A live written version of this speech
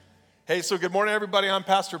Hey, so good morning, everybody. I'm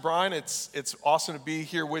Pastor Bryan. It's awesome to be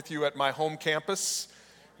here with you at my home campus.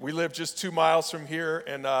 We live just 2 miles from here,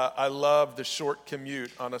 and I love the short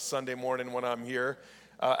commute on a Sunday morning when I'm here.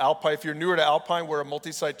 Alpine, if you're newer to Alpine, we're a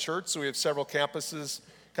multi-site church, so we have several campuses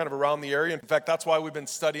kind of around the area. In fact, that's why we've been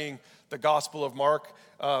studying the Gospel of Mark.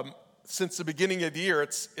 Since the beginning of the year,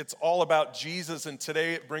 it's all about Jesus, and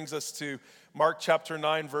today it brings us to Mark chapter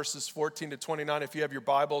 9, verses 14 to 29. If you have your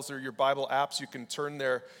Bibles or your Bible apps, you can turn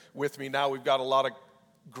there with me now. We've got a lot of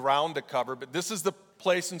ground to cover, but this is the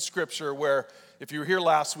place in Scripture where, if you were here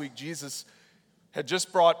last week, Jesus had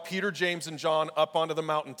just brought Peter, James, and John up onto the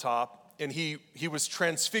mountaintop, and he was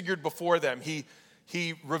transfigured before them.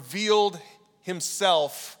 He revealed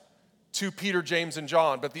himself to Peter, James, and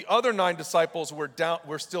John, but the other 9 disciples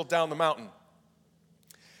were still down the mountain.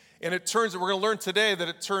 And we're going to learn today that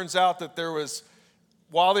it turns out that there was,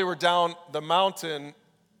 while they were down the mountain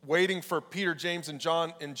waiting for Peter, James, and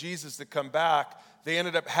John and Jesus to come back, they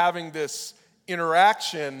ended up having this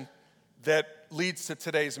interaction that leads to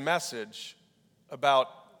today's message about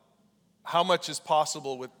how much is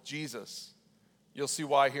possible with Jesus. You'll see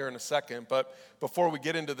why here in a second. But before we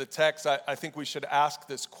get into the text, I think we should ask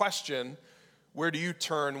this question: where do you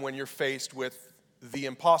turn when you're faced with the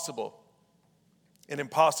impossible? An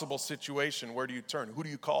impossible situation, where do you turn? Who do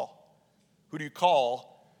you call? Who do you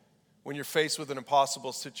call when you're faced with an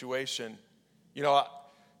impossible situation? You know,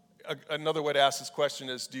 another way to ask this question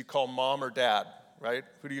is, do you call mom or dad, right?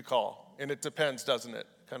 Who do you call? And it depends, doesn't it?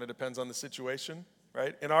 Kind of depends on the situation,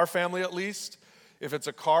 right? In our family, at least, if it's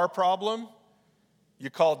a car problem, you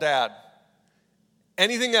call dad.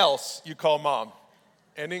 Anything else, you call mom.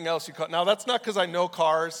 Anything else, you call. Now, that's not because I know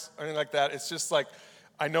cars or anything like that. It's just like,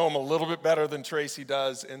 I know him a little bit better than Tracy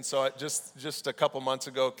does, and so just a couple months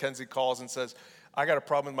ago, Kenzie calls and says, I got a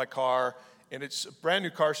problem with my car, and it's a brand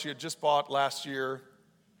new car she had just bought last year,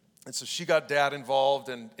 and so she got dad involved,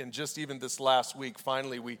 and just even this last week,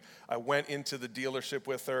 finally, I went into the dealership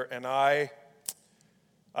with her, and I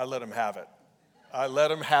let him have it. I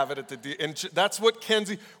let him have it at the and that's what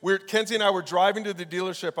Kenzie and I were driving to the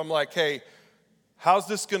dealership. I'm like, hey, how's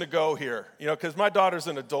this going to go here? You know, because my daughter's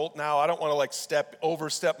an adult now. I don't want to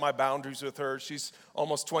overstep my boundaries with her. She's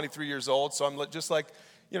almost 23 years old. So I'm just like,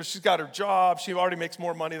 you know, she's got her job. She already makes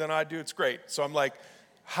more money than I do. It's great. So I'm like,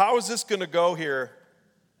 how is this going to go here?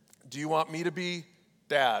 Do you want me to be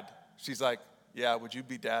dad? She's like, yeah, would you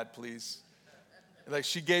be dad, please? Like,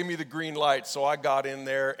 she gave me the green light. So I got in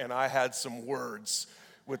there and I had some words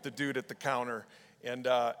with the dude at the counter. And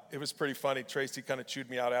it was pretty funny. Tracy kind of chewed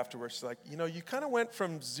me out afterwards. She's like, you know, you kind of went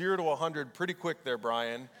from 0 to 100 pretty quick there,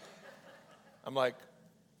 Bryan. I'm like,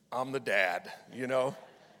 I'm the dad, you know.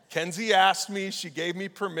 Kenzie asked me. She gave me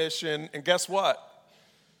permission. And guess what?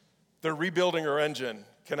 They're rebuilding her engine.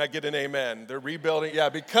 Can I get an amen? They're rebuilding. Yeah,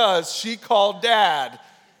 because she called dad.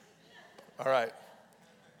 All right.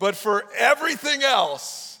 But for everything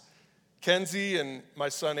else, Kenzie and my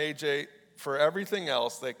son AJ, for everything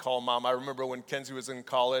else, they call mom. I remember when Kenzie was in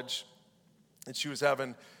college and she was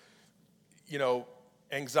having, you know,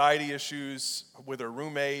 anxiety issues with her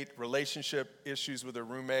roommate, relationship issues with her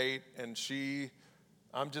roommate, and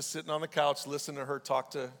I'm just sitting on the couch listening to her talk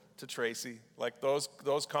to Tracy. Like those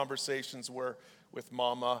conversations were with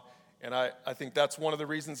mama, and I think that's one of the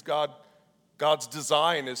reasons God's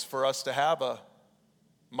design is for us to have a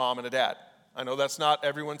mom and a dad. I know that's not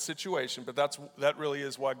everyone's situation, but that really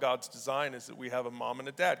is why God's design is that we have a mom and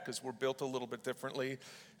a dad, because we're built a little bit differently,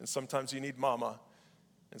 and sometimes you need mama,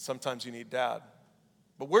 and sometimes you need dad.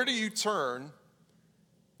 But where do you turn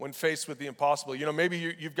when faced with the impossible? You know, maybe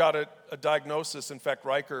you've got a diagnosis. In fact,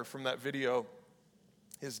 Riker from that video,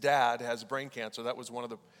 his dad has brain cancer. That was one of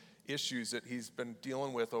the issues that he's been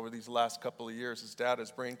dealing with over these last couple of years. His dad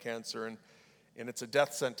has brain cancer, and it's a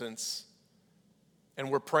death sentence. And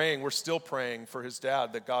we're still praying for his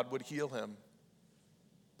dad that God would heal him.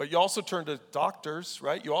 But you also turn to doctors,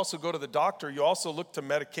 right? You also go to the doctor. You also look to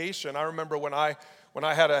medication. I remember when I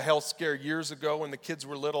had a health scare years ago when the kids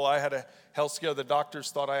were little, I had a health scare. The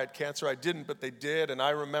doctors thought I had cancer. I didn't, but they did. And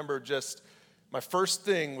I remember just my first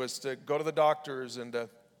thing was to go to the doctors and to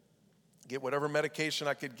get whatever medication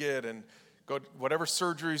I could get and go whatever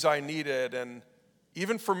surgeries I needed. And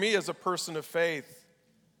even for me as a person of faith,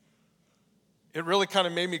 it really kind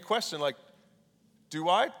of made me question, like, do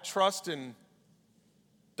I trust in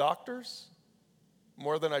doctors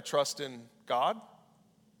more than I trust in God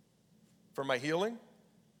for my healing?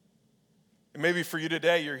 And maybe for you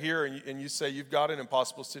today, you're here and you say you've got an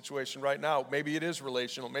impossible situation right now. Maybe it is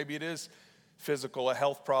relational. Maybe it is physical, a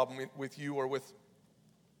health problem with you or with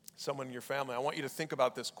someone in your family. I want you to think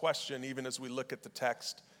about this question even as we look at the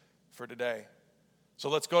text for today. So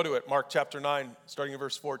let's go to it. Mark chapter 9, starting in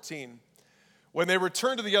verse 14. When they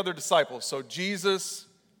returned to the other disciples, so Jesus,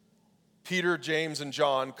 Peter, James, and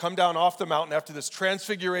John come down off the mountain after this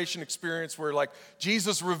transfiguration experience where like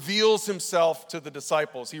Jesus reveals himself to the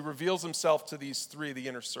disciples. He reveals himself to these three, the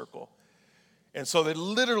inner circle. And so they're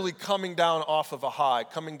literally coming down off of a high,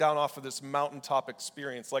 coming down off of this mountaintop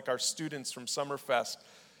experience, like our students from Summerfest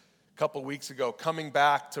a couple weeks ago, coming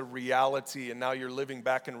back to reality, and now you're living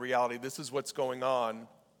back in reality. This is what's going on.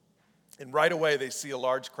 And right away, they see a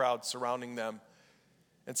large crowd surrounding them.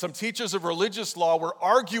 And some teachers of religious law were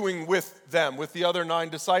arguing with them, with the other 9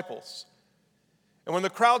 disciples. And when the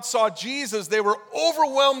crowd saw Jesus, they were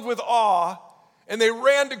overwhelmed with awe, and they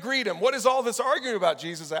ran to greet him. What is all this arguing about?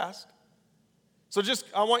 Jesus asked. So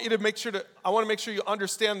I want to make sure you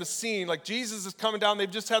understand the scene. Like Jesus is coming down.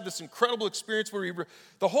 They've just had this incredible experience where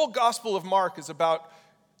the whole Gospel of Mark is about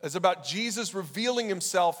Jesus revealing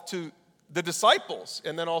himself to the disciples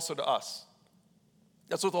and then also to us.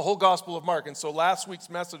 That's what the whole Gospel of Mark. And so last week's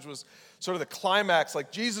message was sort of the climax.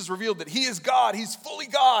 Like Jesus revealed that he is God. He's fully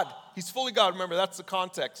God. He's fully God. Remember, that's the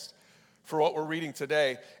context for what we're reading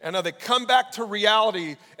today. And now they come back to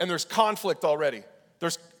reality and there's conflict already.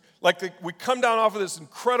 We come down off of this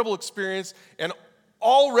incredible experience and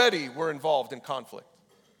already we're involved in conflict.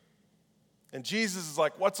 And Jesus is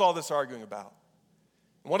like, what's all this arguing about?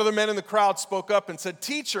 And one of the men in the crowd spoke up and said,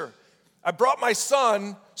 "Teacher, I brought my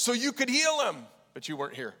son so you could heal him, but you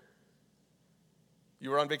weren't here.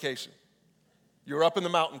 You were on vacation. You were up in the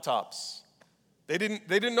mountaintops." They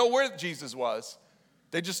didn't know where Jesus was.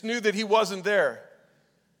 They just knew that he wasn't there.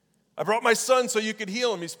 "I brought my son so you could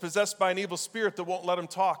heal him. He's possessed by an evil spirit that won't let him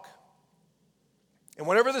talk. And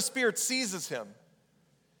whenever the spirit seizes him,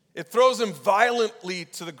 it throws him violently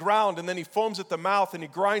to the ground, and then he foams at the mouth, and he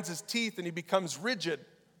grinds his teeth, and he becomes rigid.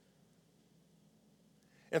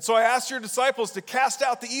 And so I asked your disciples to cast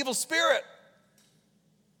out the evil spirit,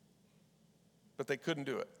 but they couldn't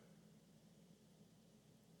do it."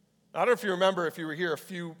 I don't know if you remember, if you were here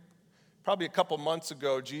probably a couple months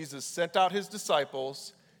ago, Jesus sent out his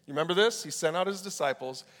disciples. You remember this? He sent out his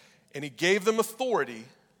disciples, and he gave them authority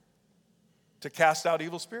to cast out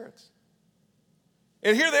evil spirits.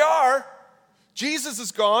 And here they are. Jesus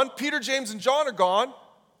is gone. Peter, James, and John are gone.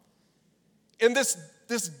 And this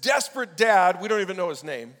desperate dad, we don't even know his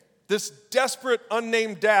name, this desperate,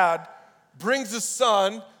 unnamed dad brings his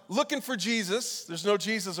son looking for Jesus. There's no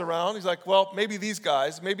Jesus around. He's like, well, maybe these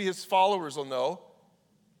guys, maybe his followers will know.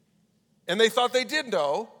 And they thought they did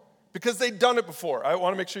know because they'd done it before. I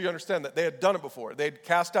want to make sure you understand that. They had done it before. They'd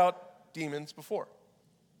cast out demons before.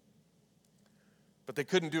 But they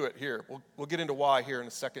couldn't do it here. We'll get into why here in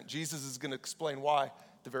a second. Jesus is going to explain why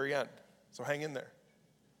at the very end. So hang in there.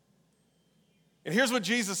 And here's what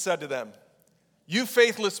Jesus said to them. "You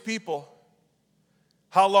faithless people,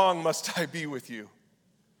 how long must I be with you?"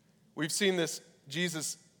 We've seen this,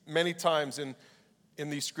 Jesus, many times in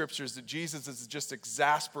these scriptures, that Jesus is just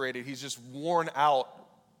exasperated. He's just worn out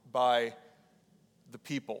by the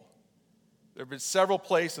people. There have been several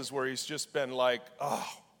places where he's just been like,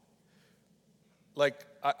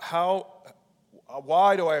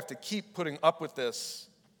 why do I have to keep putting up with this?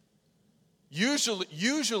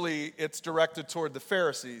 Usually it's directed toward the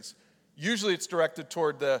Pharisees. Usually it's directed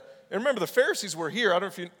toward and remember the Pharisees were here. I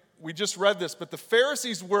don't know if we just read this, but the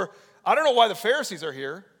Pharisees I don't know why the Pharisees are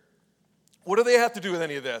here. What do they have to do with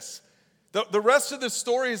any of this? The rest of this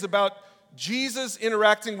story is about Jesus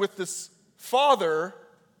interacting with this father,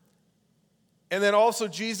 and then also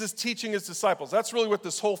Jesus teaching his disciples. That's really what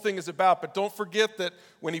this whole thing is about. But don't forget that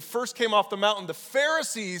when he first came off the mountain, the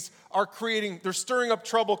Pharisees they're stirring up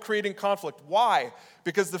trouble, creating conflict. Why?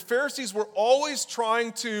 Because the Pharisees were always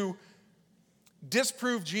trying to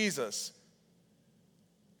disprove Jesus.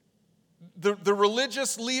 The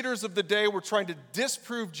religious leaders of the day were trying to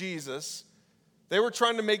disprove Jesus. They were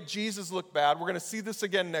trying to make Jesus look bad. We're going to see this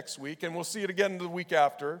again next week, and we'll see it again the week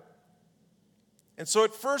after. And so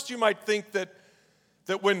at first you might think that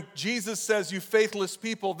when Jesus says, "you faithless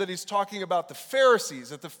people," that he's talking about the Pharisees,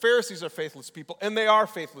 that the Pharisees are faithless people. And they are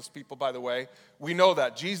faithless people, by the way. We know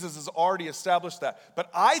that. Jesus has already established that.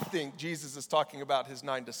 But I think Jesus is talking about his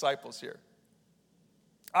 9 disciples here.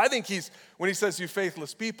 I think when he says, "you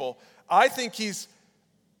faithless people," I think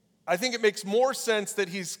it makes more sense that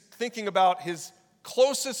he's thinking about his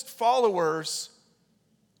closest followers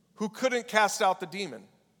who couldn't cast out the demon.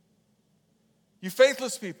 "You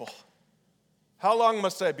faithless people, how long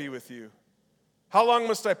must I be with you? How long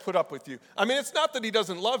must I put up with you?" I mean, it's not that he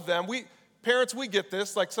doesn't love them. Parents, we get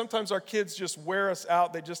this. Like sometimes our kids just wear us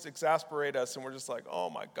out. They just exasperate us, and we're just like,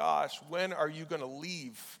 "Oh my gosh, when are you going to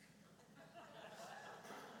leave?"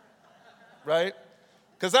 Right?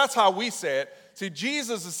 Because that's how we say it. See,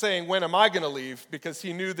 Jesus is saying, when am I going to leave? Because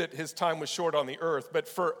he knew that his time was short on the earth. But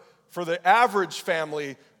for the average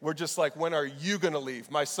family, we're just like, when are you going to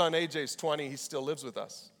leave? My son AJ's 20, he still lives with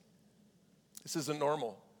us. This isn't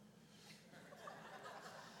normal.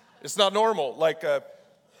 It's not normal.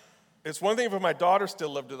 It's one thing if my daughter still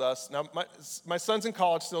lived with us. Now, my son's in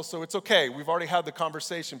college still, so it's okay. We've already had the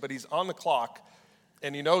conversation, but he's on the clock,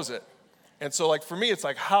 and he knows it. And so, for me, it's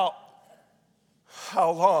like, how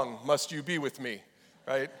long must you be with me,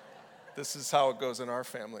 right? This is how it goes in our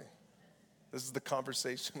family. This is the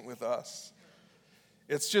conversation with us.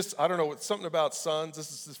 It's just, I don't know, it's something about sons.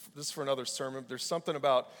 This is for another sermon. There's something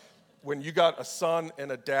about when you got a son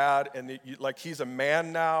and a dad, and he's a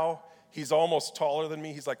man now. He's almost taller than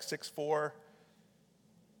me. He's 6'4".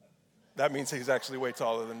 That means he's actually way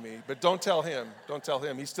taller than me. But don't tell him. Don't tell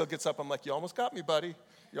him. He still gets up. I'm like, you almost got me, buddy.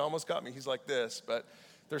 You almost got me. He's like this. But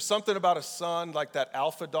there's something about a son, like that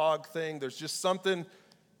alpha dog thing. There's just something.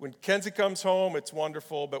 When Kenzie comes home, it's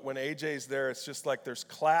wonderful. But when AJ's there, it's just like there's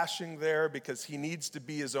clashing there because he needs to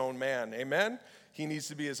be his own man. Amen? He needs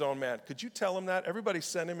to be his own man. Could you tell him that? Everybody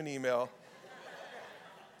send him an email.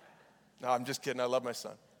 No, I'm just kidding. I love my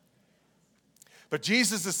son. But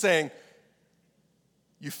Jesus is saying,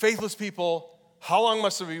 you faithless people, how long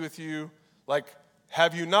must I be with you?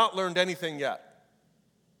 Have you not learned anything yet?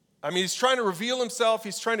 I mean, he's trying to reveal himself.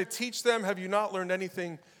 He's trying to teach them. Have you not learned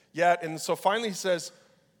anything yet? And so finally he says,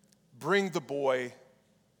 bring the boy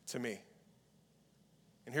to me.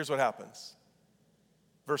 And here's what happens.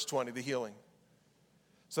 Verse 20, the healing.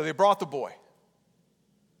 So they brought the boy.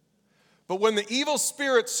 But when the evil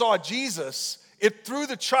spirit saw Jesus, it threw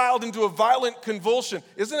the child into a violent convulsion.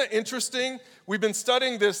 Isn't it interesting? We've been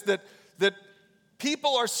studying this, that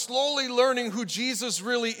people are slowly learning who Jesus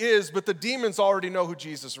really is, but the demons already know who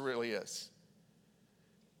Jesus really is.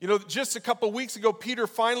 Just a couple weeks ago, Peter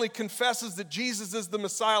finally confesses that Jesus is the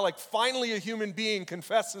Messiah. Finally a human being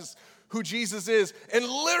confesses who Jesus is. And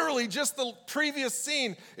literally just the previous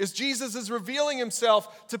scene is Jesus is revealing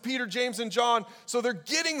himself to Peter, James, and John. So they're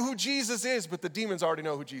getting who Jesus is, but the demons already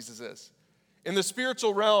know who Jesus is. In the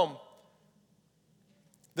spiritual realm,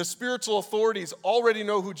 the spiritual authorities already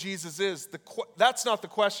know who Jesus is. That's not the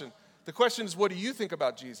question. The question is, what do you think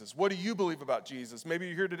about Jesus? What do you believe about Jesus? Maybe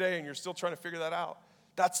you're here today and you're still trying to figure that out.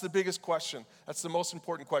 That's the biggest question. That's the most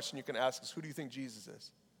important question you can ask is, who do you think Jesus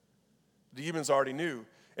is? The demons already knew.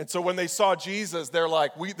 And so when they saw Jesus, they're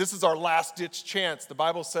like, this is our last-ditch chance. The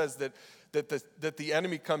Bible says that the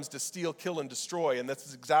enemy comes to steal, kill, and destroy. And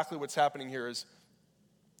that's exactly what's happening here is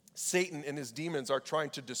Satan and his demons are trying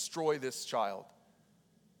to destroy this child.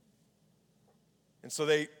 And so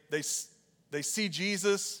they see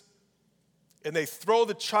Jesus, and they throw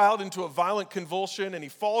the child into a violent convulsion, and he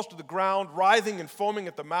falls to the ground, writhing and foaming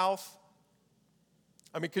at the mouth.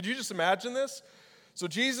 I mean, could you just imagine this? So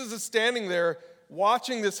Jesus is standing there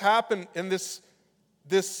watching this happen, and this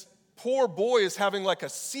poor boy is having a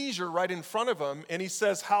seizure right in front of him, and he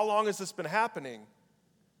says, how long has this been happening?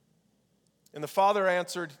 And the father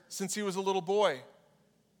answered, since he was a little boy.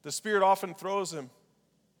 The spirit often throws him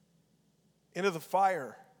into the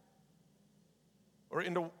fire or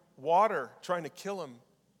into water trying to kill him.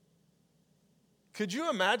 Could you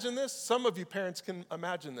imagine this? Some of you parents can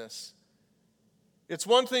imagine this. It's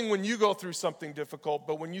one thing when you go through something difficult,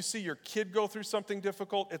 but when you see your kid go through something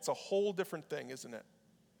difficult, it's a whole different thing, isn't it?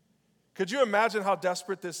 Could you imagine how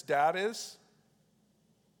desperate this dad is?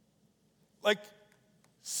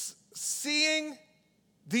 Seeing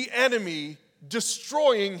the enemy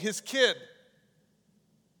destroying his kid.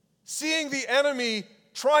 Seeing the enemy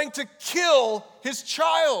trying to kill his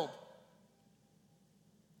child.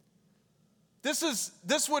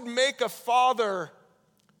 This would make a father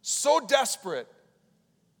so desperate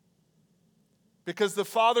because the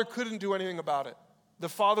father couldn't do anything about it. The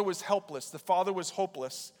father was helpless. The father was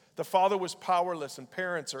hopeless. The father was powerless, and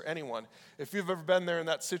parents or anyone. If you've ever been there in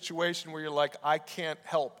that situation where you're like, I can't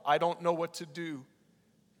help. I don't know what to do.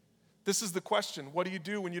 This is the question. What do you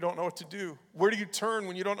do when you don't know what to do? Where do you turn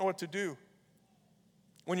when you don't know what to do?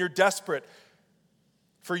 When you're desperate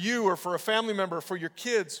for you or for a family member, or for your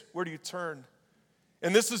kids, where do you turn?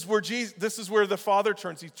 And this is where the father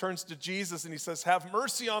turns. He turns to Jesus and he says, have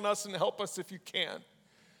mercy on us and help us if you can.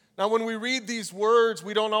 Now, when we read these words,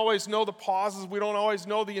 we don't always know the pauses. We don't always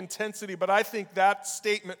know the intensity. But I think that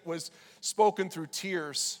statement was spoken through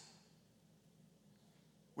tears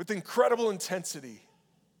with incredible intensity.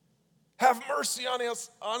 Have mercy on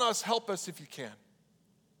us, help us if you can.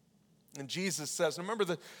 And Jesus says, remember,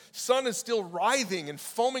 the son is still writhing and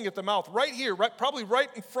foaming at the mouth right here, probably right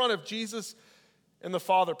in front of Jesus and the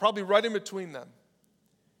Father, probably right in between them.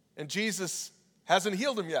 And Jesus hasn't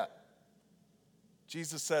healed him yet.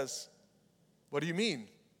 Jesus says, what do you mean,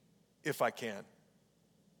 if I can?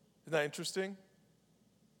 Isn't that interesting?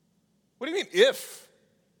 What do you mean, if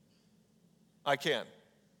I can?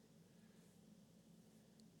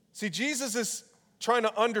 See, Jesus is trying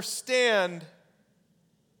to understand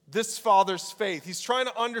this father's faith. He's trying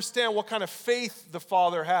to understand what kind of faith the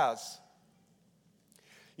father has.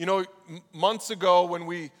 You know, months ago when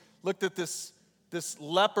we looked at this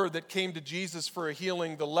leper that came to Jesus for a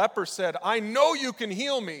healing, the leper said, I know you can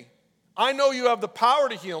heal me. I know you have the power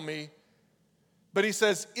to heal me. But he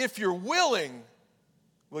says, if you're willing,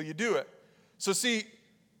 will you do it? So see,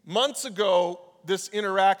 months ago, this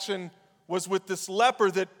interaction was with this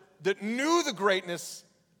leper that knew the greatness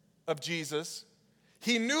of Jesus.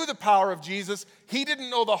 He knew the power of Jesus. He didn't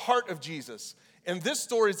know the heart of Jesus. And this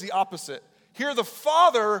story is the opposite. Here the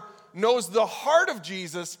Father knows the heart of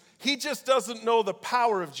Jesus. He just doesn't know the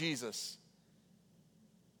power of Jesus.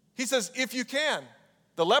 He says, if you can.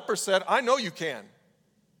 The leper said, I know you can.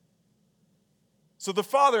 So the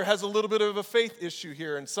Father has a little bit of a faith issue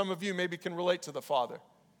here, and some of you maybe can relate to the Father.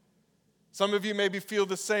 Some of you maybe feel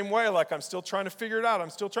the same way, like I'm still trying to figure it out.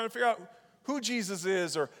 I'm still trying to figure out who Jesus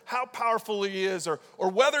is, or how powerful he is, or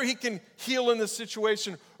whether he can heal in this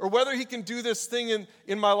situation, or whether he can do this thing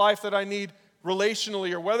in my life that I need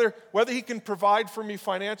relationally, or whether he can provide for me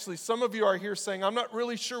financially. Some of you are here saying, I'm not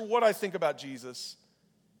really sure what I think about Jesus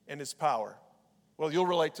and his power. Well, you'll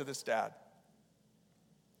relate to this dad.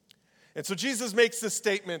 And so Jesus makes this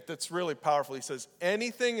statement that's really powerful. He says,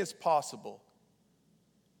 anything is possible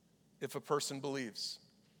if a person believes.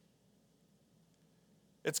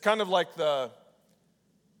 It's kind of like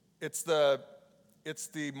it's the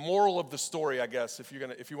moral of the story, I guess, if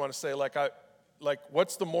you want to say, like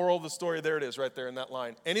what's the moral of the story? There it is, right there in that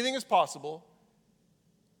line. Anything is possible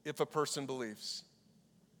if a person believes.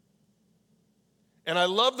 And I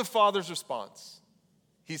love the Father's response.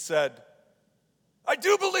 He said, I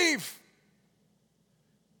do believe,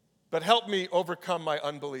 but help me overcome my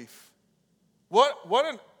unbelief. What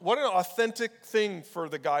an authentic thing for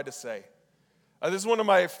the guy to say. This is one of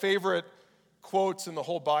my favorite quotes in the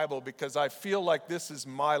whole Bible because I feel like this is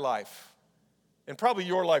my life. And probably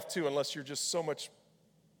your life too, unless you're just so much,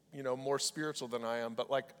 more spiritual than I am. But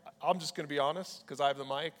I'm just going to be honest because I have the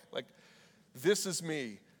mic. This is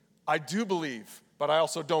me. I do believe, but I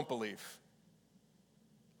also don't believe.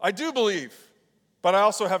 I do believe, but I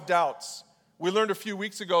also have doubts. We learned a few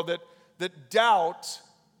weeks ago that doubt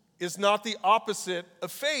is not the opposite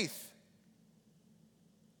of faith.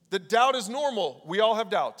 That doubt is normal. We all have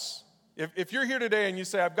doubts. If you're here today and you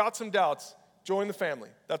say, I've got some doubts, join the family.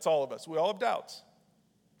 That's all of us. We all have doubts.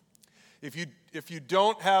 If you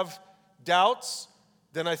don't have doubts,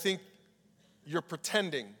 then I think you're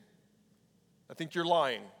pretending. I think you're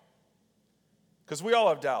lying. Because we all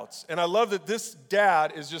have doubts. And I love that this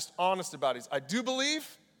dad is just honest about it. I do believe,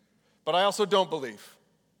 but I also don't believe.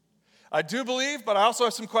 I do believe, but I also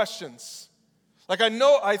have some questions. I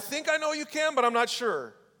think I know you can, but I'm not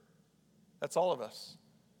sure. That's all of us.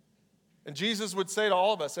 And Jesus would say to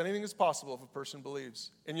all of us, anything is possible if a person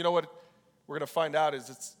believes. And you know what we're going to find out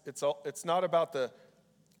is it's not about the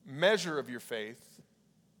measure of your faith.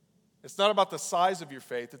 It's not about the size of your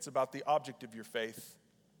faith. It's about the object of your faith.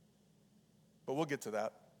 But we'll get to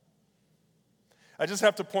that. I just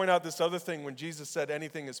have to point out this other thing when Jesus said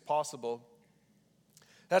anything is possible.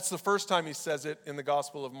 That's the first time he says it in the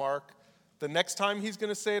Gospel of Mark. The next time he's going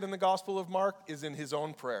to say it in the Gospel of Mark is in his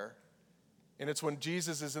own prayer. And it's when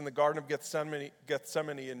Jesus is in the Garden of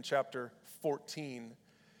Gethsemane in chapter 14.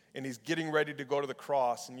 And he's getting ready to go to the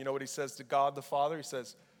cross. And you know what he says to God the Father? He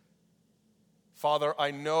says, Father,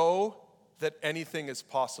 I know that anything is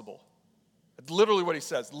possible. It's literally what he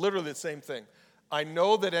says, literally the same thing. I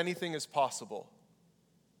know that anything is possible.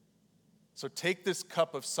 So take this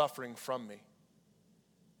cup of suffering from me.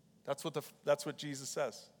 That's what Jesus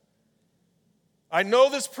says. I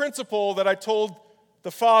know this principle that I told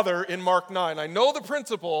the Father in Mark 9. I know the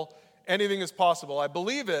principle, anything is possible. I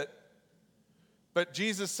believe it. But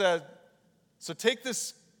Jesus said, so take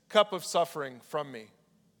this cup of suffering from me.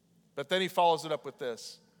 But then he follows it up with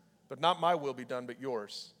this. But not my will be done, but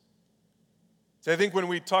yours. So I think when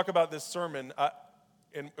we talk about this sermon,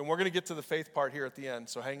 and we're going to get to the faith part here at the end,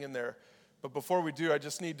 so hang in there. But before we do, I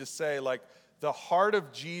just need to say, the heart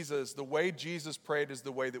of Jesus, the way Jesus prayed is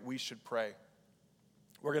the way that we should pray.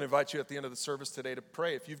 We're going to invite you at the end of the service today to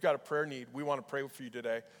pray. If you've got a prayer need, we want to pray for you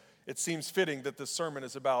today. It seems fitting that this sermon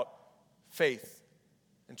is about faith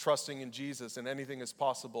and trusting in Jesus, and anything is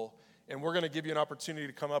possible. And we're going to give you an opportunity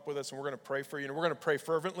to come up with us, and we're going to pray for you. And we're going to pray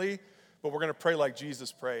fervently, but we're going to pray like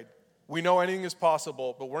Jesus prayed. We know anything is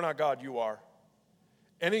possible, but we're not God, you are.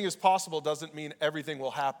 Anything is possible doesn't mean everything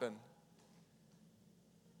will happen.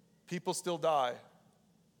 People still die.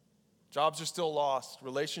 Jobs are still lost.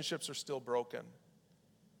 Relationships are still broken.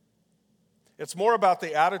 It's more about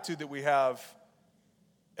the attitude that we have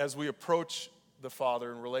as we approach the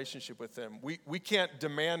Father in relationship with Him. We can't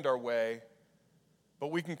demand our way,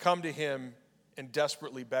 but we can come to Him and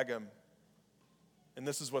desperately beg Him. And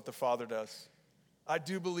this is what the Father does. I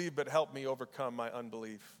do believe, but help me overcome my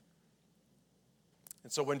unbelief.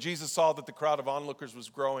 And so when Jesus saw that the crowd of onlookers was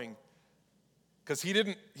growing, because he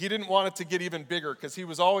didn't want it to get even bigger, because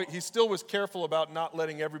he still was careful about not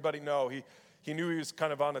letting everybody know. He knew he was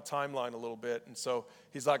kind of on a timeline a little bit. And so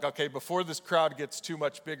he's like, okay, before this crowd gets too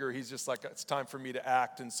much bigger, he's just like, it's time for me to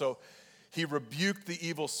act. And so he rebuked the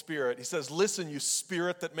evil spirit. He says, listen, you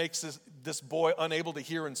spirit that makes this boy unable to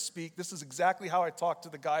hear and speak. This is exactly how I talked to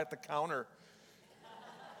the guy at the counter.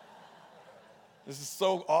 This is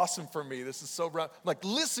so awesome for me. This is so I'm like,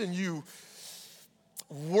 listen, you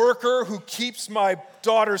worker who keeps my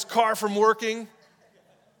daughter's car from working.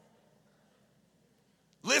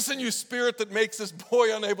 Listen, you spirit that makes this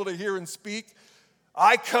boy unable to hear and speak.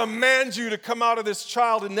 I command you to come out of this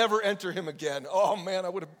child and never enter him again. Oh man, I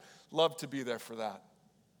would have loved to be there for that.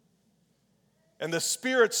 And the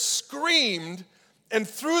spirit screamed and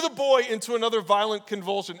threw the boy into another violent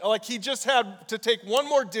convulsion. Like he just had to take one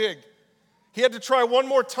more dig. He had to try one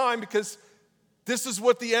more time because this is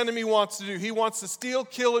what the enemy wants to do. He wants to steal,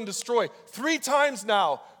 kill, and destroy. 3 times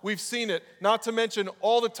now we've seen it, not to mention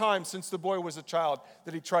all the time since the boy was a child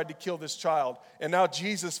that he tried to kill this child. And now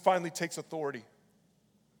Jesus finally takes authority.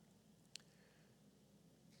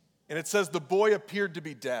 And it says the boy appeared to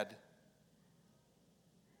be dead.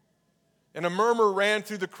 And a murmur ran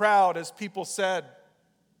through the crowd as people said,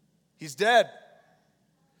 he's dead.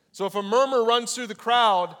 So if a murmur runs through the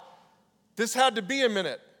crowd, this had to be a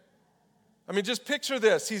minute. I mean, just picture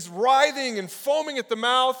this. He's writhing and foaming at the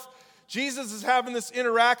mouth. Jesus is having this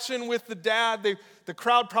interaction with the dad. The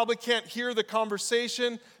crowd probably can't hear the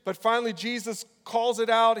conversation, but finally Jesus calls it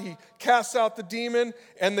out. He casts out the demon,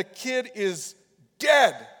 and the kid is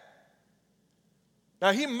dead.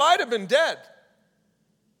 Now, he might have been dead.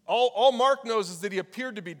 All Mark knows is that he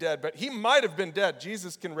appeared to be dead, but he might have been dead.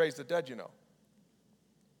 Jesus can raise the dead, you know.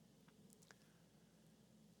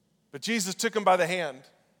 But Jesus took him by the hand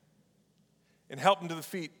and helped him to the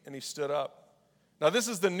feet, and he stood up. Now, this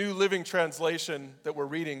is the New Living Translation that we're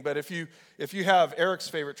reading, but if you have Eric's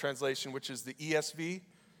favorite translation, which is the ESV,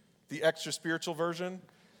 the extra spiritual version,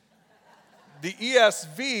 the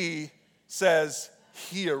ESV says,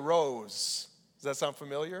 he arose. Does that sound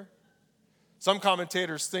familiar? Some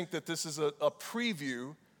commentators think that this is a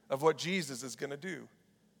preview of what Jesus is going to do.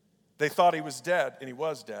 They thought he was dead, and he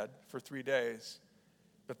was dead for 3 days,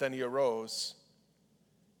 but then he arose.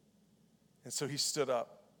 And so he stood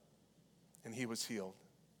up, and he was healed.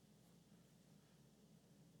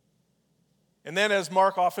 And then, as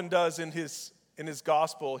Mark often does in his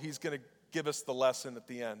gospel, he's going to give us the lesson at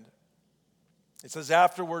the end. It says,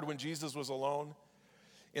 afterward, when Jesus was alone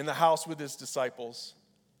in the house with his disciples,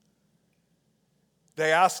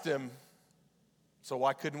 they asked him, so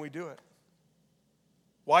why couldn't we do it?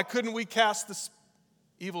 Why couldn't we cast this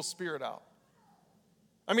evil spirit out?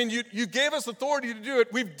 I mean, you gave us authority to do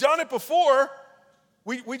it. We've done it before.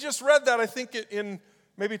 We just read that, I think, in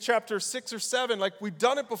maybe chapter 6 or 7. Like, we've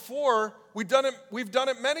done it before. We've done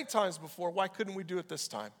it many times before. Why couldn't we do it this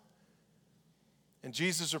time? And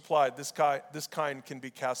Jesus replied, this kind can be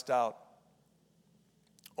cast out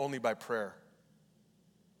only by prayer.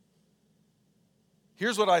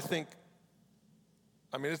 Here's what I think.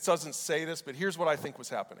 I mean, it doesn't say this, but here's what I think was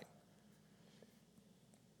happening.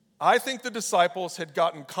 I think the disciples had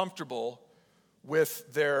gotten comfortable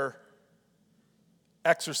with their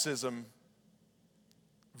exorcism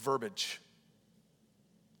verbiage.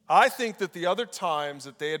 I think that the other times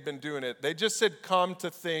that they had been doing it, they just had come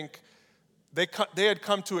to think, they had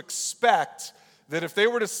come to expect that if they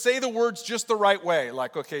were to say the words just the right way,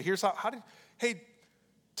 like, okay, here's hey,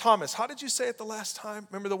 Thomas, how did you say it the last time?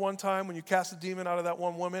 Remember the one time when you cast a demon out of that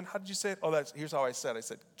one woman? How did you say it? Oh, here's how I said. I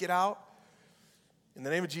said, get out in the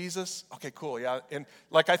name of Jesus. Okay, cool, yeah. And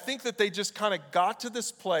like, I think that they just kind of got to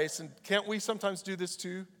this place, and can't we sometimes do this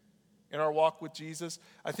too in our walk with Jesus?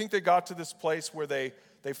 I think they got to this place where they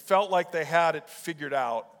felt like they had it figured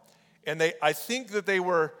out. And I think that they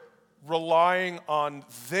were relying on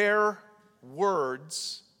their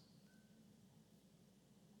words,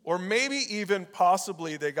 or maybe even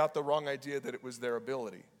possibly they got the wrong idea that it was their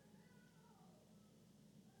ability.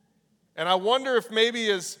 And I wonder if maybe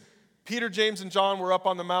as Peter, James, and John were up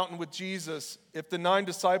on the mountain with Jesus, if the 9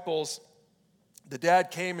 disciples the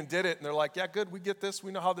dad came and did it, and they're like, yeah, good, we get this,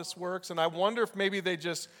 we know how this works. And I wonder if maybe they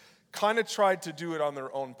just kind of tried to do it on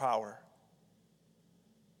their own power.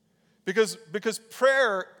 Because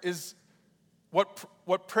prayer is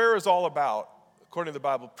what prayer is all about, according to the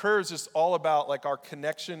Bible. Prayer is just all about like our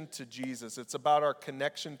connection to Jesus. It's about our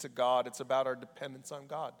connection to God. It's about our dependence on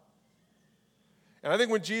God. And I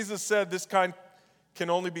think when Jesus said this kind can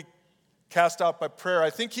only be cast out by prayer, I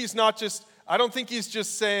don't think he's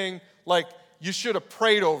just saying like you should have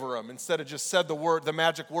prayed over him instead of just said the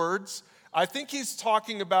magic words. I think he's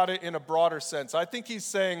talking about it in a broader sense. I think he's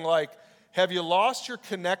saying like, have you lost your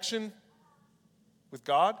connection with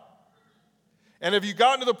God? And have you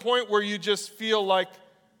gotten to the point where you just feel like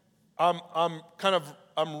I'm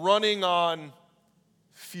running on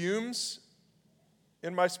fumes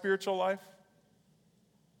in my spiritual life?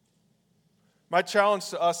 My challenge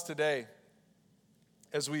to us today,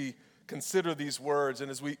 as we consider these words and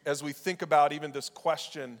as we think about even this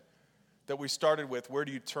question that we started with, where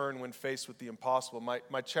do you turn when faced with the impossible?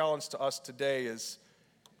 My challenge to us today is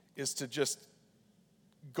to just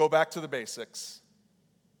go back to the basics.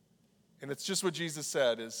 And it's just what Jesus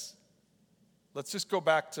said is, let's just go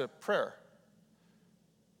back to prayer.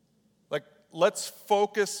 Like, let's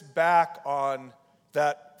focus back on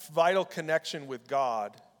that vital connection with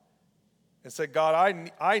God and say, God,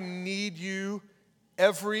 I need you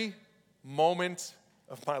every moment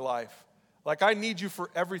of my life. Like, I need you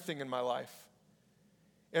for everything in my life.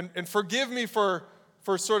 And forgive me for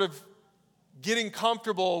sort of getting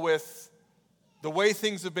comfortable with the way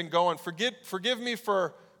things have been going. Forgive me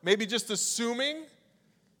for maybe just assuming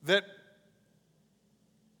that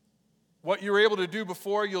what you were able to do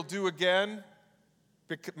before, you'll do again,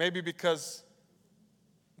 maybe because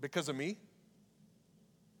of me.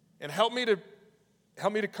 And help me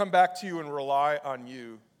to come back to you and rely on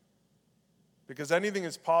you, because anything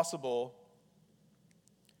is possible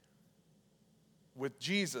with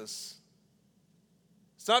Jesus.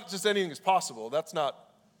 It's not just anything is possible. That's not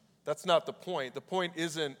the point. The point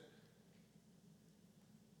isn't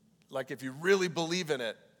like if you really believe in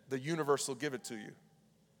it, the universe will give it to you.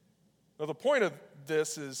 Now, the point of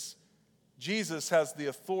this is Jesus has the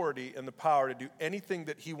authority and the power to do anything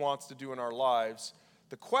that he wants to do in our lives.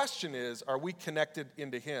 The question is, are we connected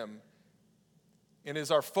into him? And is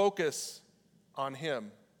our focus on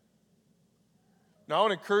him? Now, I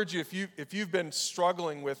want to encourage you, if you've been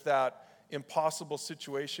struggling with that impossible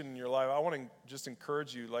situation in your life, I want to just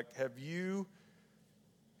encourage you, like, have you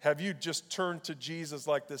just turned to Jesus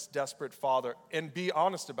like this desperate father and be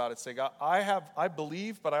honest about it? Say, God, I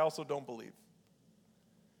believe, but I also don't believe.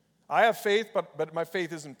 I have faith, but my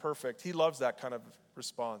faith isn't perfect. He loves that kind of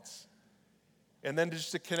response. And then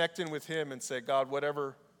just to connect in with him and say, God,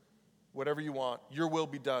 whatever you want, your will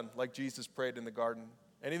be done, like Jesus prayed in the garden.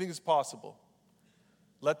 Anything is possible.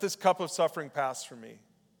 Let this cup of suffering pass from me.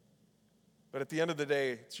 But at the end of the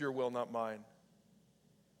day, it's your will, not mine.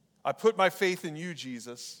 I put my faith in you,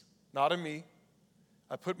 Jesus, not in me.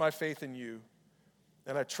 I put my faith in you,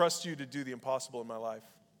 and I trust you to do the impossible in my life.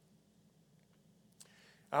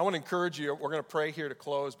 I want to encourage you, we're going to pray here to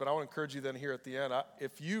close, but I want to encourage you then here at the end.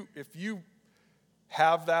 If you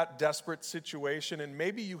have that desperate situation, and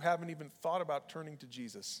maybe you haven't even thought about turning to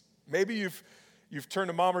Jesus. Maybe you've turned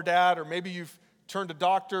to mom or dad, or maybe you've turned to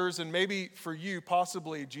doctors, and maybe for you,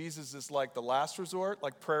 possibly Jesus is like the last resort,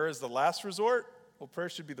 like prayer is the last resort. Well, prayer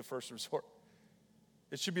should be the first resort.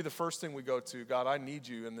 It should be the first thing we go to. God, I need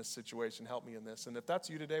you in this situation. Help me in this. And if that's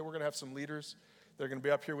you today, we're going to have some leaders. They're going to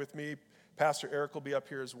be up here with me. Pastor Eric will be up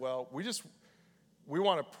here as well. We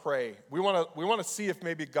want to pray. We want to see if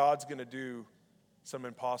maybe God's going to do some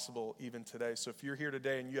impossible even today. So if you're here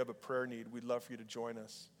today and you have a prayer need, we'd love for you to join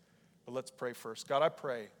us. But let's pray first. God, I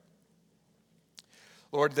pray,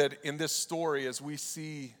 Lord, that in this story, as we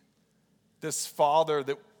see this father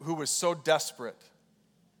who was so desperate,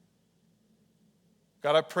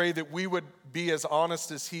 God, I pray that we would be as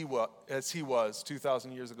honest as he was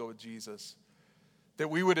 2,000 years ago with Jesus. That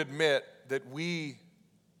we would admit that we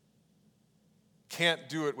can't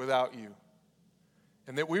do it without you.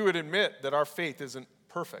 And that we would admit that our faith isn't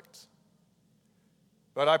perfect.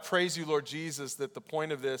 But I praise you, Lord Jesus, that the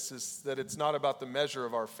point of this is that it's not about the measure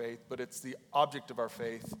of our faith, but it's the object of our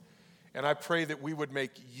faith. And I pray that we would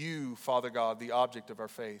make you, Father God, the object of our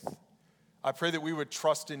faith. I pray that we would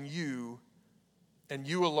trust in you and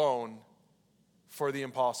you alone for the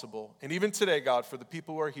impossible. And even today, God, for the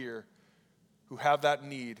people who are here who have that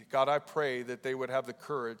need, God, I pray that they would have the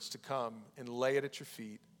courage to come and lay it at your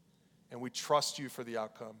feet. And we trust you for the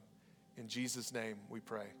outcome. In Jesus' name we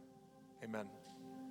pray. Amen.